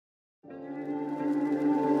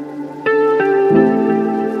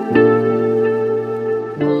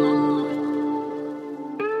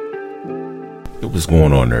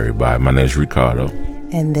going on, everybody? My name is Ricardo.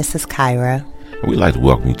 And this is Kyra. We'd like to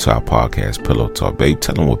welcome you to our podcast, Pillow Talk. Babe,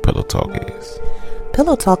 tell them what Pillow Talk is.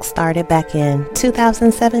 Pillow Talk started back in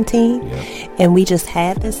 2017, and we just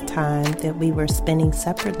had this time that we were spending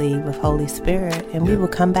separately with Holy Spirit, and we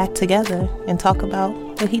would come back together and talk about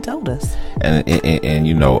what He told us. And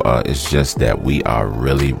you know, it's just that we are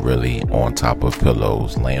really, really on top of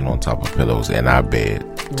pillows, laying on top of pillows in our bed,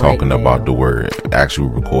 talking about the Word, actually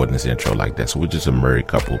recording this intro like that. So we're just a married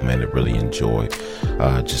couple of men that really enjoy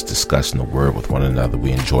just discussing the Word with one another.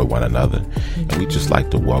 We enjoy one another, and we just like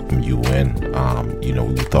to welcome you in. You know,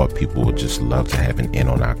 we thought people would just love to have an in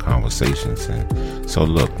on our conversations. And so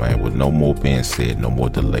look, man, with no more being said, no more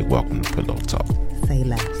delay, welcome to Pillow Talk. Say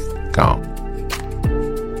less. Come.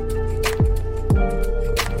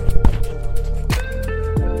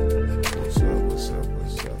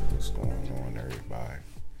 What's going on, everybody?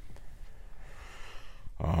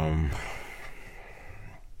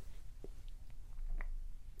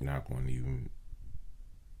 Not going to even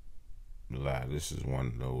lie. This is one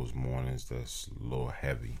of those mornings that's a little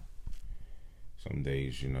heavy. Some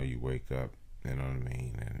days, you know, you wake up, you know what I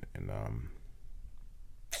mean, and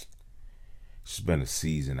it's been a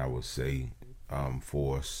season, I would say,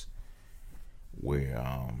 for us where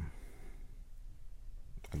I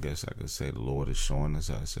guess I could say the Lord is showing us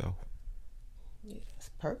ourselves. Yeah, it's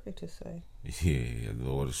perfect to say. Yeah, the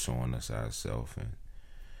Lord is showing us ourselves, and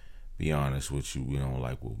be honest with you, we don't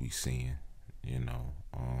like what we seeing, you know.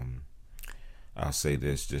 I'll say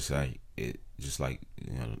this, just like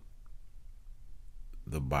you know,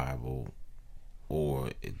 the Bible, or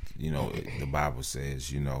the Bible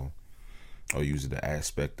says, you know, or use the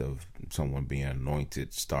aspect of someone being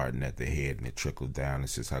anointed, starting at the head and it trickles down. It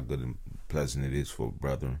says how good and pleasant it is for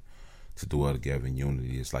brethren to dwell together in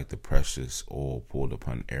unity. It's like the precious oil poured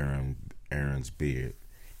upon Aaron's beard.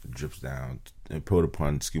 It drips down and poured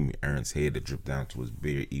upon, Aaron's head. It dripped down to his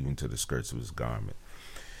beard, even to the skirts of his garment.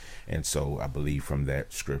 And so I believe from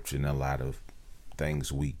that scripture and a lot of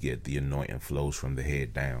things we get, the anointing flows from the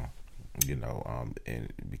head down, you know,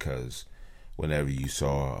 and because whenever you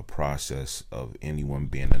saw a process of anyone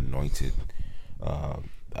being anointed,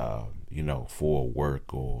 you know, for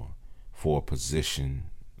work or for a position,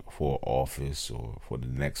 for office or for the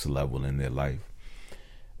next level in their life,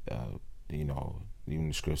 you know, even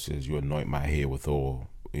the scripture says, you anoint my head with oil,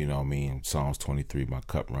 you know what I mean? Psalms 23, my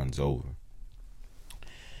cup runs over.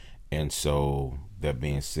 And so that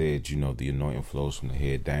being said, you know, the anointing flows from the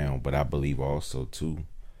head down, but I believe also too,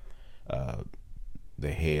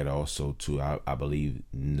 the head also too, I believe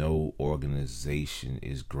no organization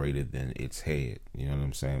is greater than its head. You know what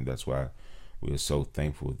I'm saying? That's why we are so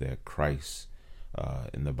thankful that Christ,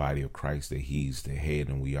 in the body of Christ, that He's the head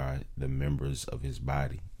and we are the members of His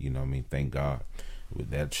body. You know what I mean? Thank God.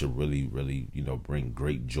 That should really, really, you know, bring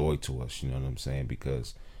great joy to us. You know what I'm saying?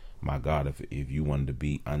 Because my God, if you wanted to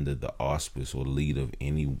be under the auspice or lead of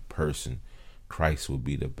any person, Christ would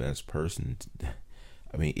be the best person.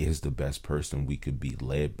 I mean, is the best person we could be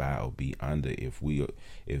led by or be under if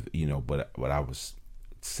you know. But what I was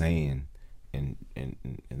saying and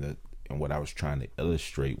what I was trying to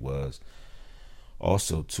illustrate was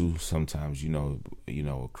also too, sometimes, you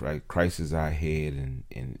know, Christ is our head,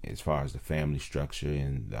 and as far as the family structure,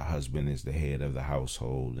 and the husband is the head of the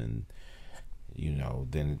household, and you know,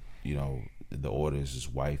 then, you know, the order is his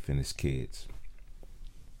wife and his kids.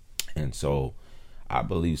 And so I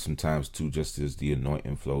believe sometimes too, just as the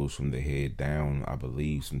anointing flows from the head down, I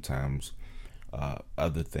believe sometimes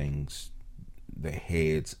other things, the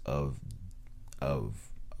heads of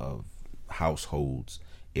households,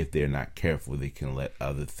 if they're not careful, they can let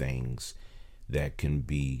other things that can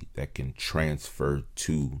transfer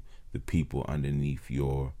to the people underneath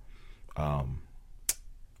your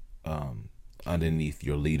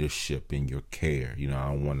leadership and your care. You know, I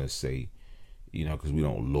don't want to say, you know, because we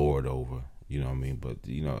don't lord over, you know what I mean, but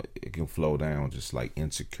you know, it can flow down just like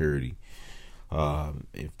insecurity.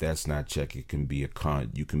 If that's not checked, it can be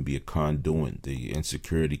you can be a conduit. The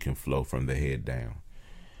insecurity can flow from the head down.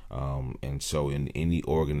 And so in any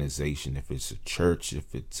organization, if it's a church,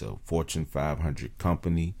 if it's a Fortune 500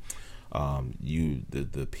 company,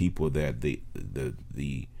 the people that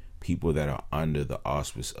the people that are under the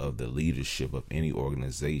auspice of the leadership of any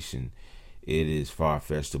organization, it is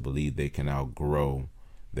far-fetched to believe they can outgrow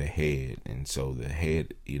the head. And so the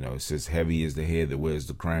head, you know, it says heavy is the head that wears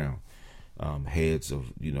the crown. Heads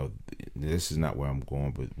of, you know, this is not where I'm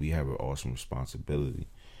going, but we have an awesome responsibility.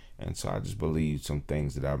 And so I just believe some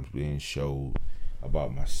things that I'm being showed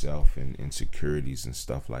about myself and insecurities and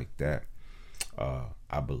stuff like that.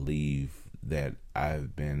 I believe that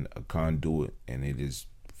I've been a conduit, and it is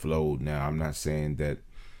flowed. Now, I'm not saying that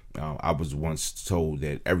I was once told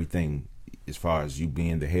that everything, as far as you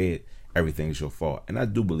being the head, everything is your fault. And I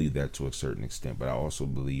do believe that to a certain extent, but I also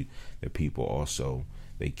believe that people also,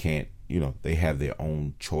 they can't, they have their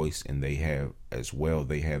own choice, and they have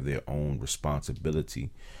their own responsibility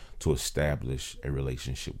to establish a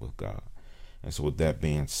relationship with God. And so with that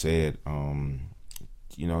being said,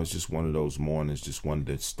 it's just one of those mornings, just wanted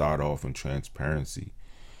to start off in transparency.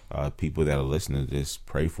 People that are listening to this,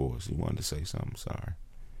 pray for us. You wanted to say something, sorry.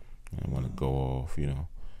 I want to go off,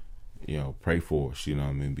 pray for us,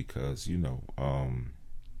 because,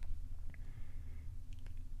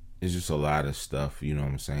 it's just a lot of stuff,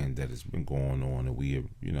 that has been going on, and we have,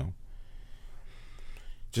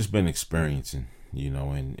 just been experiencing,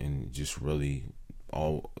 and just really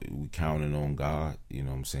we counting on God,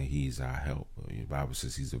 He's our help. The Bible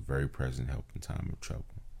says He's a very present help in time of trouble.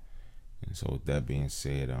 And so with that being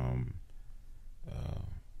said,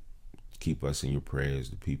 keep us in your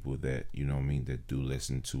prayers, the people that, that do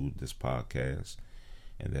listen to this podcast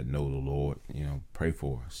and that know the Lord, pray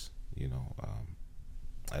for us,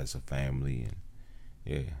 as a family, and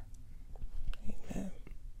yeah. Amen.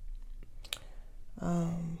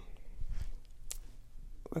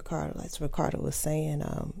 Ricardo was saying,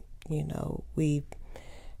 we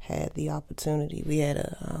had the opportunity, we had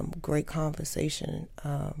a great conversation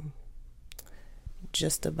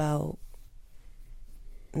just about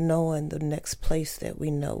knowing the next place that we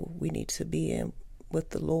know we need to be in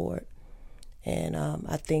with the Lord. And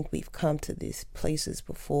I think we've come to these places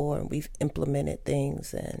before, and we've implemented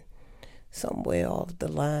things, and somewhere off the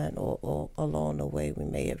line or along the way we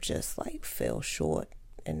may have just fell short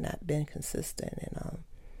and not been consistent.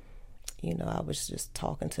 And I was just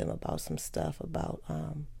talking to him about some stuff about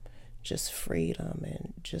just freedom,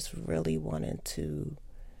 and just really wanting to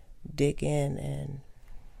dig in. And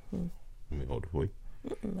let me hold it for you.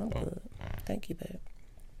 I'm good. Thank you, babe.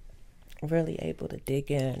 Really able to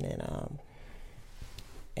dig in,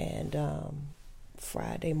 and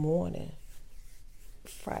Friday morning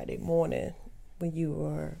when you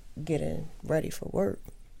were getting ready for work,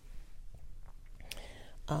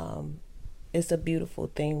 it's a beautiful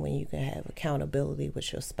thing when you can have accountability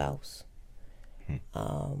with your spouse. Thank you,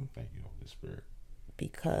 Holy Spirit.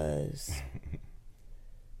 Because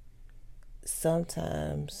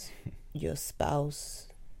sometimes your spouse,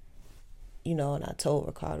 and I told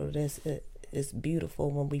Ricardo this, it's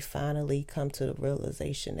beautiful when we finally come to the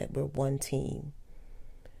realization that we're one team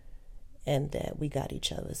and that we got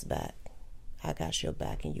each other's back. I got your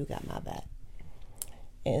back and you got my back.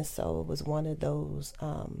 And so it was one of those...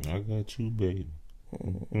 I got you, baby.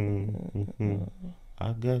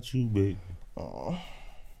 I got you, baby. Oh.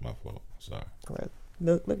 My fault. Sorry.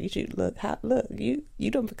 Look at you. Look, you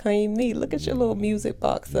don't become me. Look at your little music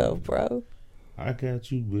box up, bro. I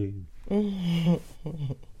got you, baby.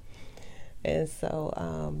 And so,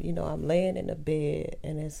 I'm laying in the bed,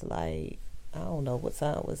 and it's I don't know what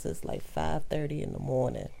time was this, 5:30 in the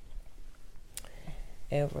morning.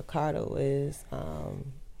 And Ricardo is...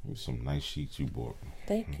 some nice sheets you bought.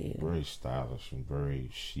 Thank you. Very stylish and very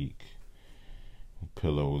chic.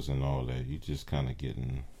 Pillows and all that. You just kind of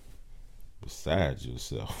getting beside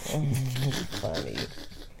yourself.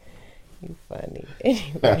 You funny.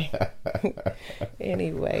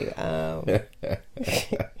 Anyway,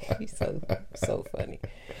 he's so funny.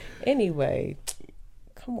 Anyway,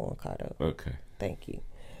 come on, Cardo. Okay. Thank you.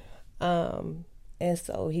 And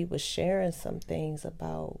so he was sharing some things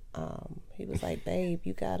about, he was like, babe,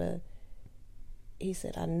 he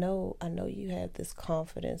said, I know you have this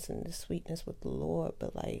confidence and this sweetness with the Lord,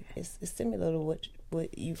 but it's similar to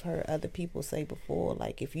what you've heard other people say before.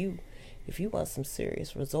 If you want some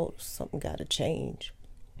serious results, something got to change.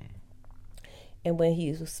 And when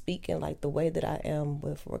he was speaking, the way that I am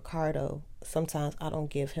with Ricardo, sometimes I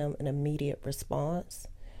don't give him an immediate response,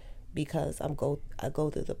 because I go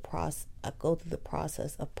through the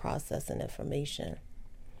process of processing information.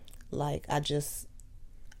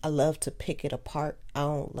 I love to pick it apart. I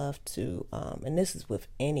don't love to, and this is with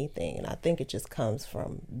anything, and I think it just comes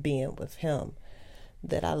from being with him,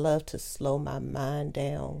 that I love to slow my mind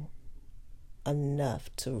down enough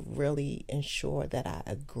to really ensure that I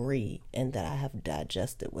agree and that I have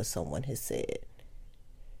digested what someone has said.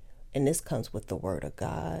 And this comes with the Word of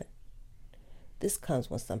God. This comes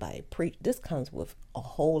when somebody preach. This comes with a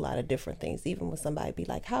whole lot of different things. Even when somebody be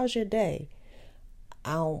like, how's your day?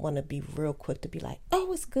 I don't want to be real quick to be like,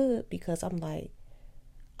 oh, it's good. Because I'm I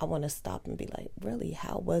want to stop and be like, really,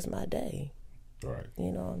 how was my day? Right.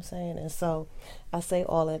 You know what I'm saying? And so I say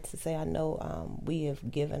all that to say, I know we have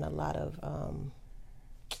given a lot of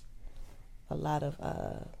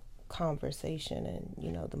conversation,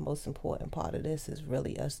 and the most important part of this is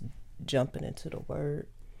really us jumping into the Word.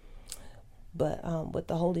 But with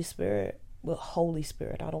the Holy Spirit,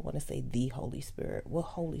 I don't want to say the Holy Spirit, with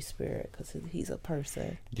Holy Spirit, because he's a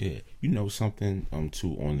person. Yeah, something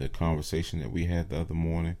too, on the conversation that we had the other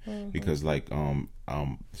morning, because like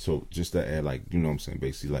so just to add, like, what I'm saying,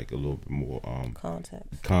 basically like a little bit more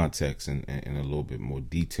context and a little bit more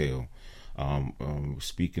detail.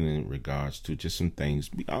 Speaking in regards to just some things,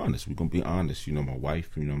 be honest. We're gonna be honest. My wife.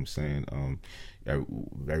 What I'm saying.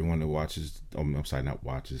 Everyone that watches. I'm sorry, not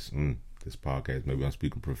watches. This podcast. Maybe I'm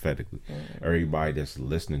speaking prophetically. Everybody that's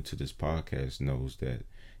listening to this podcast knows that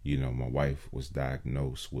my wife was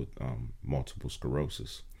diagnosed with multiple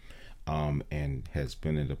sclerosis, and has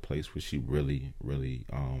been in a place where she really, really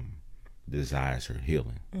desires her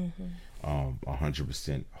healing.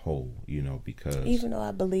 100% whole, because even though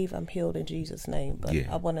I believe I'm healed in Jesus' name, but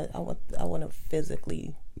I want to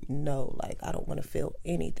physically know, like, I don't want to feel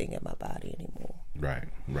anything in my body anymore. Right.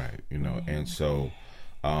 And so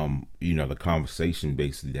the conversation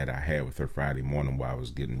basically that I had with her Friday morning while I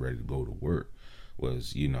was getting ready to go to work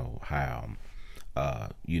was, how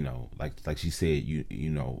like she said,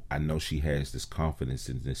 I know she has this confidence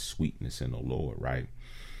and this sweetness in the Lord, right?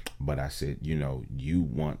 But I said, you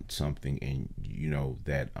want something, and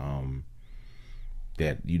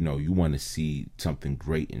that you want to see something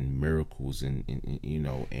great in miracles, and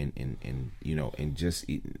just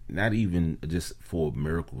not even just for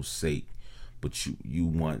miracles' sake, but you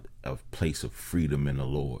want a place of freedom in the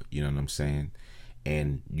Lord. You know what I'm saying?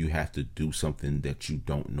 And you have to do something that you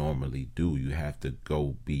don't normally do. You have to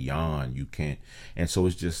go beyond. You can't. And so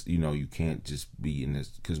it's just, you can't just be in this,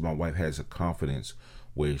 because my wife has a confidence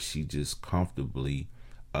where she just comfortably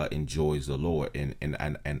enjoys the Lord, and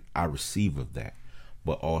I receive of that.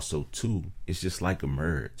 But also too, it's just like a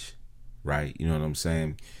marriage, right? You know what I'm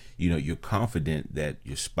saying? You're confident that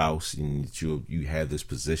your spouse, and that you have this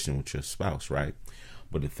position with your spouse, right?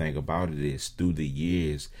 But the thing about it is, through the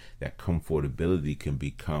years, that comfortability can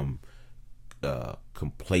become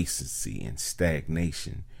complacency and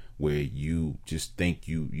stagnation, where you just think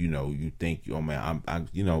you think, oh man,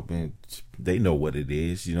 man, they know what it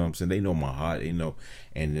is, you know what I'm saying? They know my heart, they know.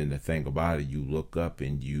 And then the thing about it, you look up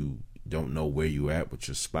and you don't know where you're at with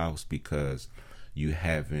your spouse, because you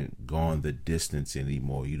haven't gone the distance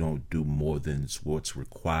anymore. You don't do more than what's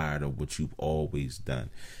required, or what you've always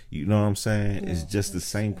done. You know what I'm saying? Yeah, it's just the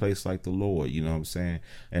same place like the Lord. You know what I'm saying?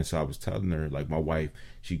 And so I was telling her, like, my wife,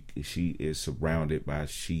 she is surrounded by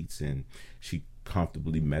sheets, and she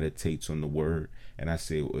comfortably meditates on the Word. And I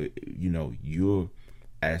say, you're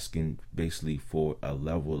asking basically for a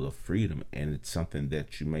level of freedom, and it's something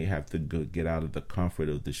that you may have to get out of the comfort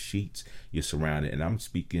of the sheets you're surrounded. And I'm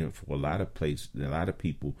speaking for a lot of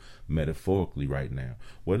people metaphorically right now.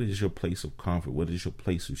 What is your place of comfort? What is your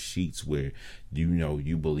place of sheets where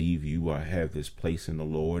you believe you have this place in the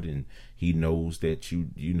Lord, and He knows that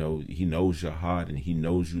He knows your heart, and He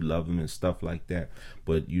knows you love Him and stuff like that.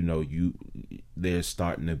 But there's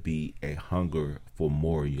starting to be a hunger for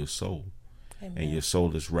more in your soul. Amen. And your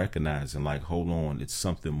soul is recognizing, like, hold on, it's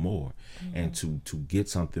something more. Mm-hmm. And to get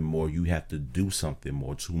something more, you have to do something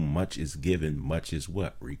more. Too much is given, much is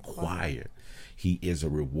what? Required. Wow. He is a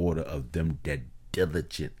rewarder of them that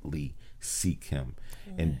diligently seek Him.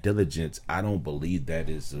 Amen. And diligence, I don't believe that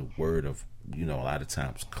is a word of, a lot of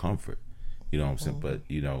times comfort. You know what I'm saying? But,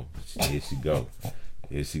 here she go.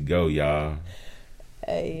 Here she go, y'all.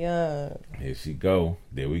 Hey, here she go.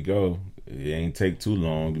 There we go. It ain't take too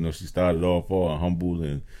long. She started off all humble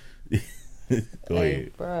and go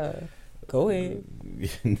ahead. Bruh. Go ahead.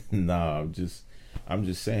 Nah, I'm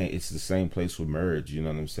just saying, it's the same place with marriage. You know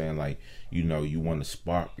what I'm saying? Like, you want to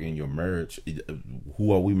spark in your marriage.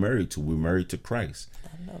 Who are we married to? We're married to Christ.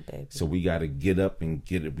 I know, baby. So we got to get up and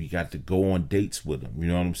get it. We got to go on dates with Him. You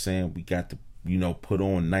know what I'm saying? We got to put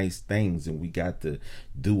on nice things, and we got to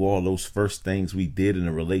do all those first things we did in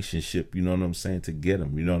a relationship, you know what I'm saying, to get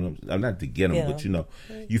them, not to get them, but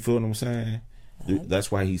you feel what I'm saying?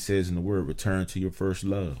 That's why He says in the Word, return to your first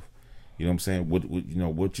love. You know what I'm saying?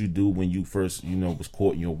 What you do when you first, was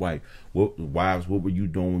courting your wife. What were you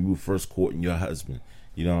doing when you were first courting your husband?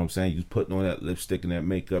 You know what I'm saying? You putting on that lipstick and that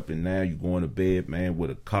makeup, and now you going to bed, man,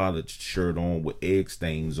 with a collared shirt on with egg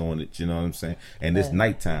stains on it. You know what I'm saying? And it's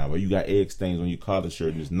nighttime, or you got egg stains on your collared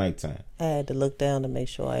shirt, and it's nighttime. I had to look down to make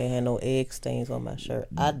sure I ain't had no egg stains on my shirt.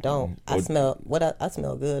 I don't. I smell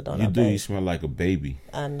good, don't I? You do. You smell like a baby.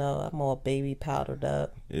 I know. I'm all baby powdered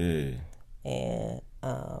up. Yeah. And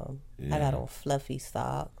I got on fluffy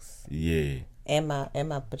socks. Yeah. And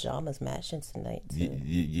my pajamas matching tonight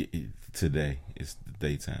too. Today it's the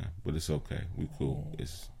daytime, but it's okay. We cool.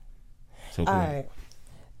 Okay. All right.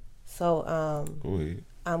 So Go ahead.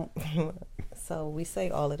 so we say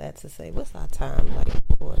all of that to say, what's our time like,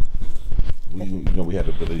 Lord? We had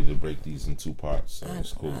the ability to break these in 2 parts, so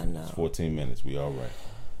it's cool. I know. It's 14 minutes. We all right.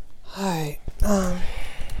 All right.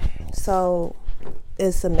 So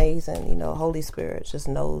it's amazing, Holy Spirit just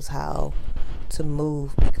knows how to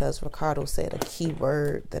move, because Ricardo said a key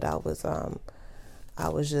word that I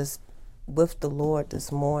was just with the Lord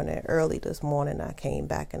this morning. Early this morning, I came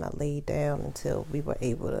back and I laid down until we were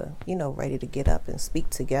able to, ready to get up and speak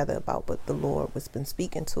together about what the Lord has been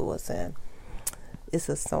speaking to us. And it's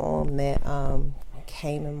a song that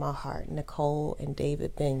came in my heart, Nicole and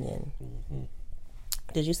David Benyon. Mm-hmm.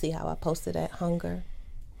 Did you see how I posted that hunger?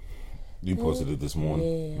 You posted it this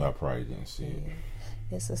morning? Yeah. I probably didn't see it.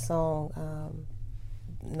 It's a song,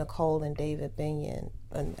 Nicole and David Benyon,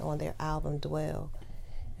 on their album Dwell.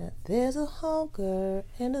 There's a hunger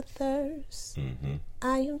and a thirst. Mm-hmm.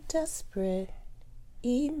 I am desperate.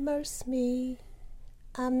 Immerse me.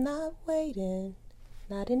 I'm not waiting.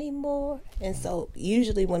 Not anymore. And so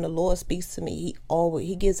usually when the Lord speaks to me,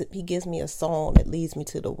 he gives me a song that leads me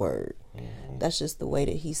to the word. Mm-hmm. That's just the way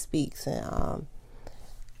that he speaks. And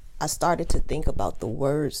I started to think about the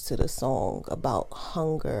words to the song about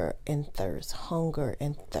hunger and thirst, hunger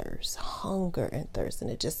and thirst, hunger and thirst.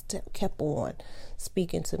 And it just kept on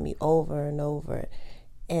speaking to me over and over.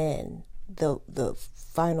 And the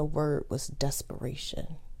final word was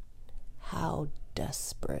desperation. How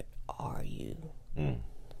desperate are you?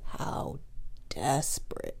 How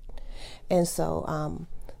desperate. And so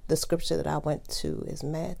the scripture that I went to is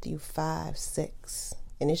Matthew 5:6.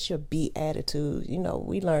 And it's your beatitudes.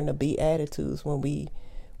 We learn the beatitudes when we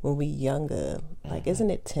younger. Like,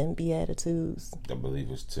 isn't it 10 beatitudes? I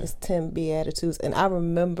believe it's 10. It's 10 beatitudes. And I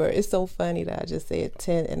remember, it's so funny that I just said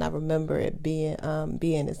 10, and I remember it being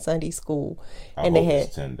in Sunday school. And I hope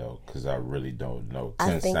it's 10 though, because I really don't know.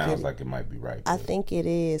 10 sounds like it might be right. I think it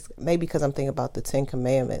is, maybe because I'm thinking about the 10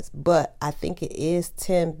 commandments, but I think it is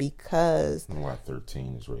 10 because I don't know why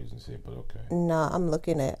 13 is raised and said, but okay. No, I'm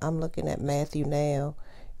looking at Matthew now.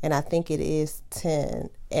 And I think it is 10.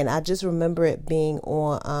 And I just remember it being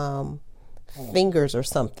on fingers or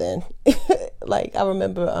something. Like, I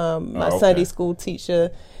remember my Sunday school teacher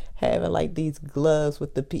having like these gloves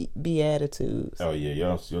with the Beatitudes. Oh, yeah.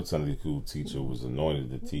 Your Sunday school teacher was anointed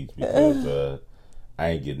to teach, because I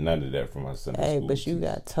ain't get none of that from my Sunday school. Hey, but you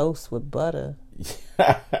got toast with butter.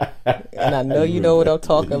 And I know you know what I'm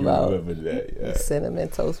talking about. Remember that, yeah. Cinnamon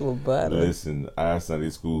toast with butter. Listen, our Sunday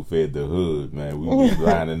school fed the hood, man. We was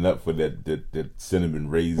lining up for that cinnamon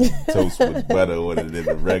raisin toast with butter, or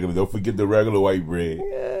the regular. Don't forget the regular white bread.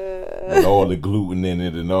 With all the gluten in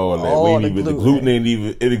it and all that. The gluten ain't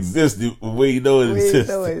even, it existed, but we know it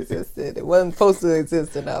existed. It wasn't supposed to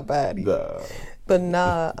exist in our body. Nah.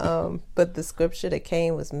 But but the scripture that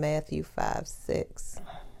came was Matthew 5:6.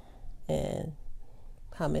 And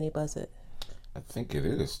how many was it? I think it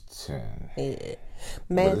is 10. Yeah.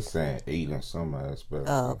 But it's saying 8 in some aspects.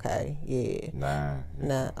 Oh, okay. Yeah. 9.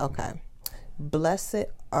 9. Okay. Blessed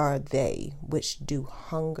are they which do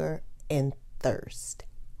hunger and thirst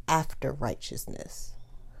after righteousness,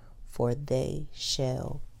 for they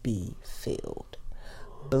shall be filled.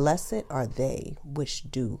 Blessed are they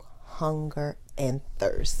which do hunger and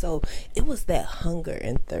thirst. So it was that hunger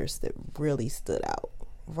and thirst that really stood out,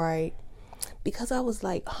 right? Because I was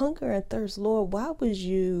like, hunger and thirst, Lord, why would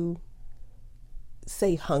you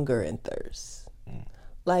say hunger and thirst?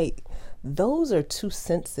 Like, those are 2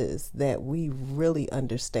 senses that we really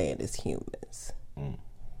understand as humans.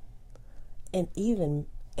 And even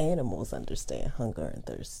animals understand hunger and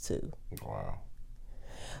thirst too. Wow.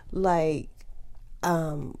 Like,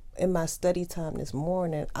 in my study time this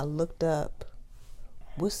morning, I looked up,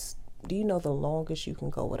 do you know the longest you can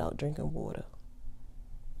go without drinking water?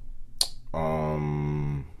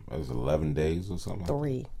 It was 11 days or something.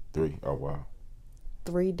 3. 3. Oh, wow.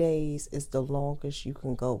 3 days is the longest you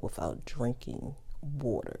can go without drinking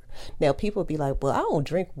water. Now, people be like, well, I don't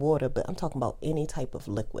drink water, but I'm talking about any type of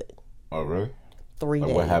liquid. Oh, really? 3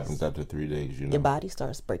 days. What happens after 3 days, Your body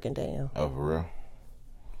starts breaking down. Oh, for real?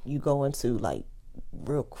 You go into like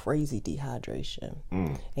real crazy dehydration.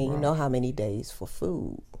 And you know how many days for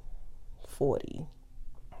food? 40.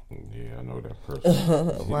 Yeah, I know that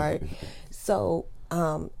person. Right? So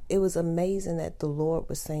it was amazing that the Lord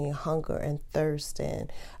was saying hunger and thirst.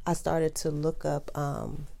 And I started to look up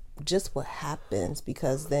just what happens,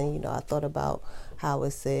 because then, I thought about how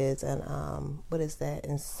it says, and what is that,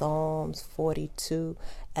 in Psalms 42,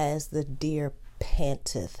 as the deer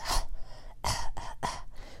panteth.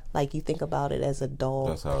 Like, you think about it as a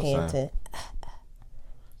dog panting.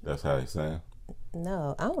 That's how they sound?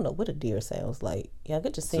 No, I don't know what a deer sounds like. Yeah, I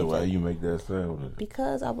could just see. So why you make that sound?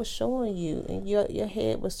 Because I was showing you, and your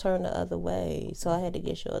head was turned the other way, so I had to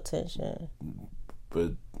get your attention.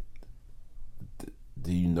 But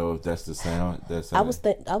do you know if that's the sound? I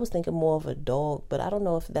was thinking more of a dog, but I don't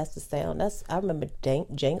know if that's the sound. I remember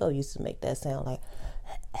Django used to make that sound like.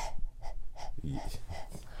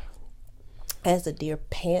 As a deer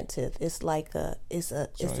panteth, it's like it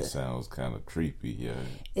sounds kind of creepy, yeah.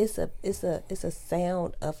 It's a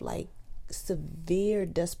sound of like severe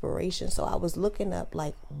desperation. So I was looking up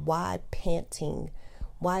like why panting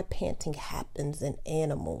happens in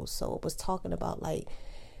animals. So it was talking about like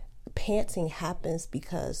panting happens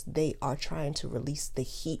because they are trying to release the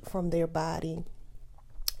heat from their body,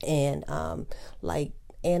 and like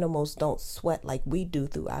animals don't sweat like we do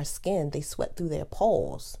through our skin. They sweat through their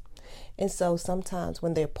paws. And so sometimes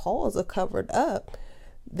when their paws are covered up,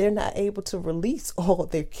 they're not able to release all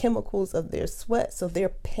their chemicals of their sweat. So they're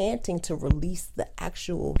panting to release the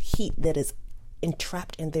actual heat that is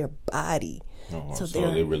entrapped in their body. So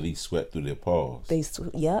they release sweat through their paws.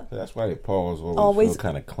 Yep. That's why their paws always feel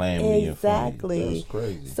kind of clammy. Exactly. And funny. That's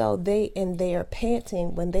crazy. So they are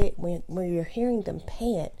panting when you're hearing them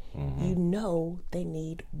pant, you know they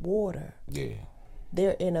need water. Yeah.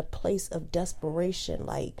 They're in a place of desperation.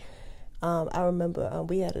 Like, I remember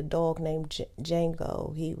we had a dog named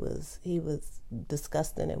Django. He was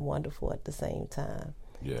disgusting and wonderful at the same time.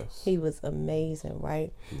 Yes. He was amazing,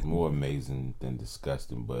 right? He's more amazing than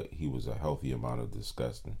disgusting, but he was a healthy amount of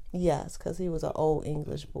disgusting. Yes, because he was an old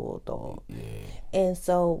English bulldog. Yeah. And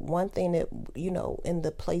so one thing that, in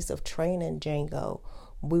the place of training Django,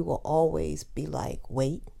 we will always be like,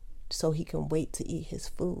 wait, so he can wait to eat his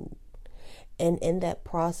food. And in that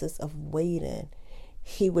process of waiting,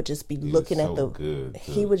 he would just be looking at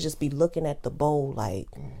he would just be looking at the bowl like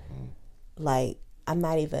I'm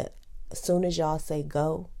not even. As soon as y'all say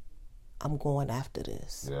go, I'm going after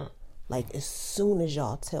this. Yeah. Like as soon as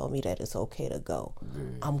y'all tell me that it's okay to go,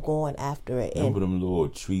 I'm going after it. Remember them little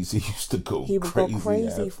trees he used to go he would crazy go crazy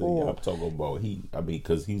after. for. I'm talking about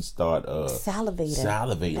because he start salivating.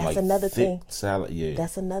 That's like another thing. Yeah.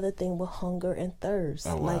 That's another thing with hunger and thirst.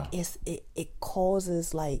 Oh, wow. Like it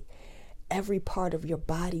causes like every part of your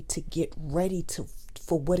body to get ready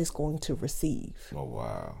for what it's going to receive. Oh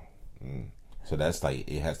wow. So that's like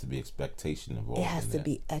it has to be expectation involved. It has to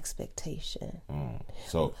be expectation.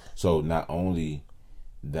 So not only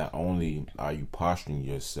are you posturing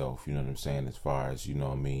yourself, you know what I'm saying, as far as, you know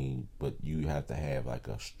what I mean, but you have to have like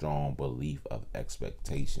a strong belief of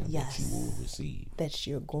expectation that you will receive. That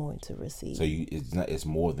you're going to receive. So it's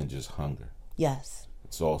more than just hunger. Yes.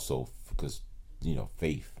 It's also because,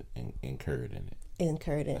 faith incurred in it. And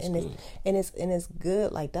it's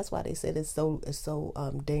good. Like that's why they said it's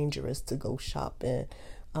so dangerous to go shopping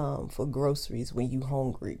for groceries when you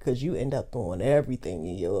hungry, because you end up throwing everything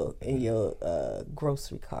in your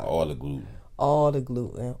grocery cart. All the gluten,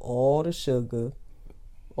 all the sugar,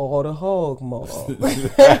 all the hog maw.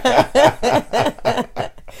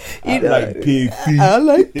 I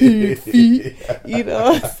like pig feet. You know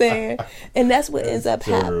what I'm saying? And that's what ends up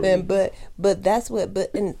happening. But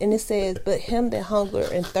it says, but him that hunger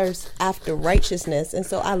and thirst after righteousness. And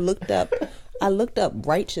so I looked up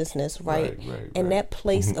righteousness, right? And that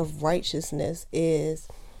place of righteousness is,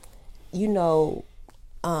 I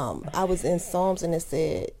was in Psalms and it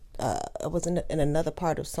said, I was in another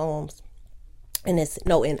part of Psalms. And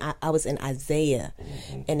I was in Isaiah,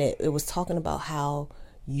 and it was talking about how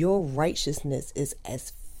your righteousness is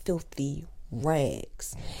as filthy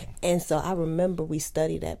rags. And so I remember we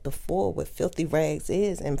studied that before, what filthy rags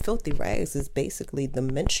is, and filthy rags is basically the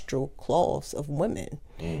menstrual cloths of women.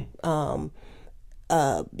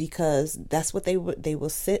 Because that's what they will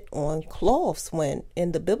sit on cloths when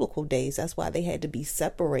in the biblical days. That's why they had to be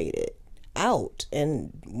separated out.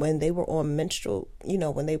 And when they were on menstrual,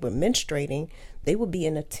 when they were menstruating, they would be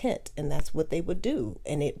in a tent, and that's what they would do.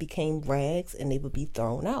 And it became rags, and they would be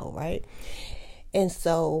thrown out, right? And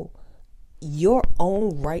so your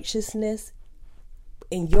own righteousness,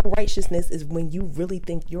 and your righteousness is when you really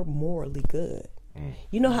think you're morally good.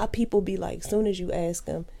 You know how people be like, soon as you ask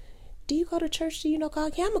them, do you go to church? Do you know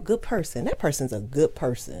God? Yeah, I'm a good person. That person's a good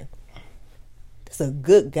person. It's a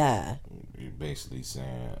good guy. You're basically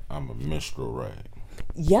saying I'm a menstrual rag.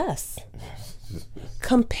 Yes.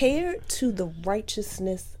 Compared to the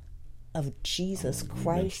righteousness of Jesus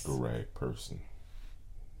Christ. Menstrual rag person.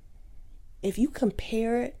 If you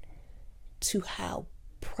compare it to how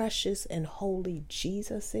precious and holy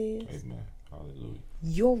Jesus is. Amen. Hallelujah.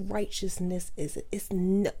 Your righteousness is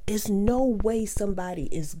no way somebody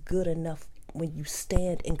is good enough when you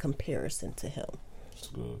stand in comparison to him. It's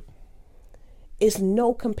good. It's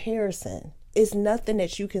no comparison. It's nothing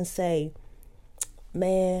that you can say,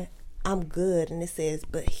 man, I'm good. And it says,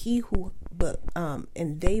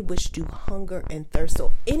 and they which do hunger and thirst.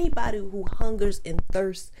 So anybody who hungers and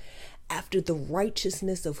thirsts after the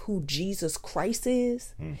righteousness of who Jesus Christ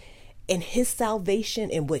is and his salvation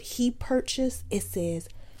and what he purchased, it says,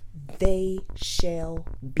 they shall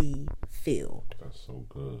be filled. That's so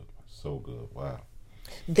good. So good. Wow.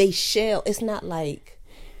 They shall. It's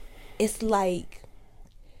like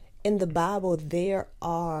in the Bible, there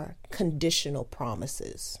are conditional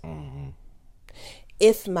promises. Mm-hmm.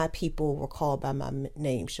 If my people were called by my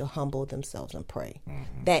name shall humble themselves and pray.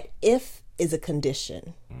 Mm-hmm. That if is a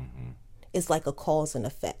condition. Mm-hmm. It's like a cause and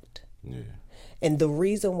effect. Yeah. And the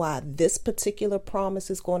reason why this particular promise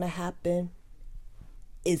is going to happen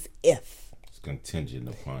is if. It's contingent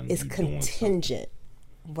upon it's contingent,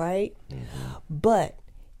 right? Mm-hmm. But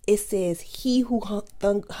it says, he who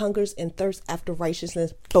hungers and thirsts after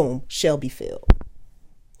righteousness, boom, shall be filled.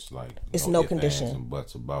 It's like it's no condition. Ands and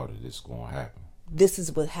buts about it. It's going to happen. This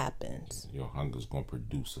is what happens. Your hunger's going to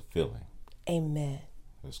produce a filling. Amen.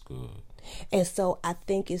 That's good. And so I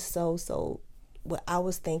think it's so what I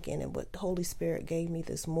was thinking and what the Holy Spirit gave me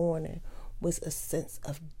this morning was a sense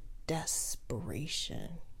of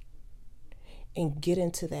desperation. And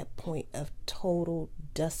getting to that point of total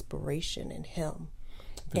desperation in him.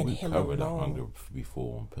 And we him covered alone. Hunger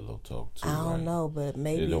before on Pillow Talk too. I don't know, but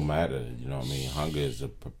maybe it don't matter. You know what I mean? Hunger is a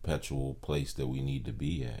perpetual place that we need to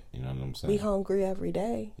be at. You know what I'm saying? We hungry every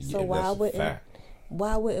day. Yeah, so that's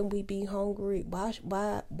why wouldn't we be hungry?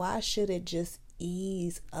 Why should it just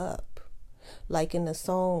ease up? Like in the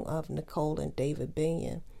song of Nicole and David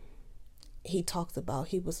Benyon, he talks about,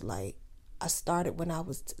 he was like, I started when I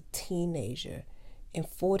was a teenager, and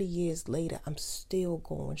 40 years later, I'm still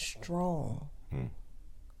going strong.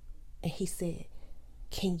 And he said,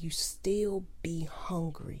 can you still be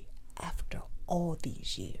hungry after all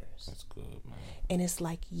these years? That's good, man. And it's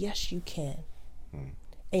like, yes, you can.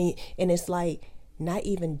 And it's like, not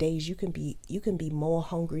even days, you can be more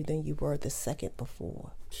hungry than you were the second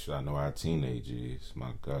before. I know our teenager is,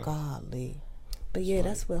 my God. Golly. But yeah,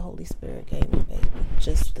 that's what Holy Spirit gave me, baby.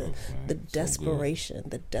 Just the desperation,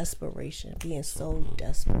 being so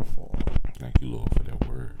desperate for him.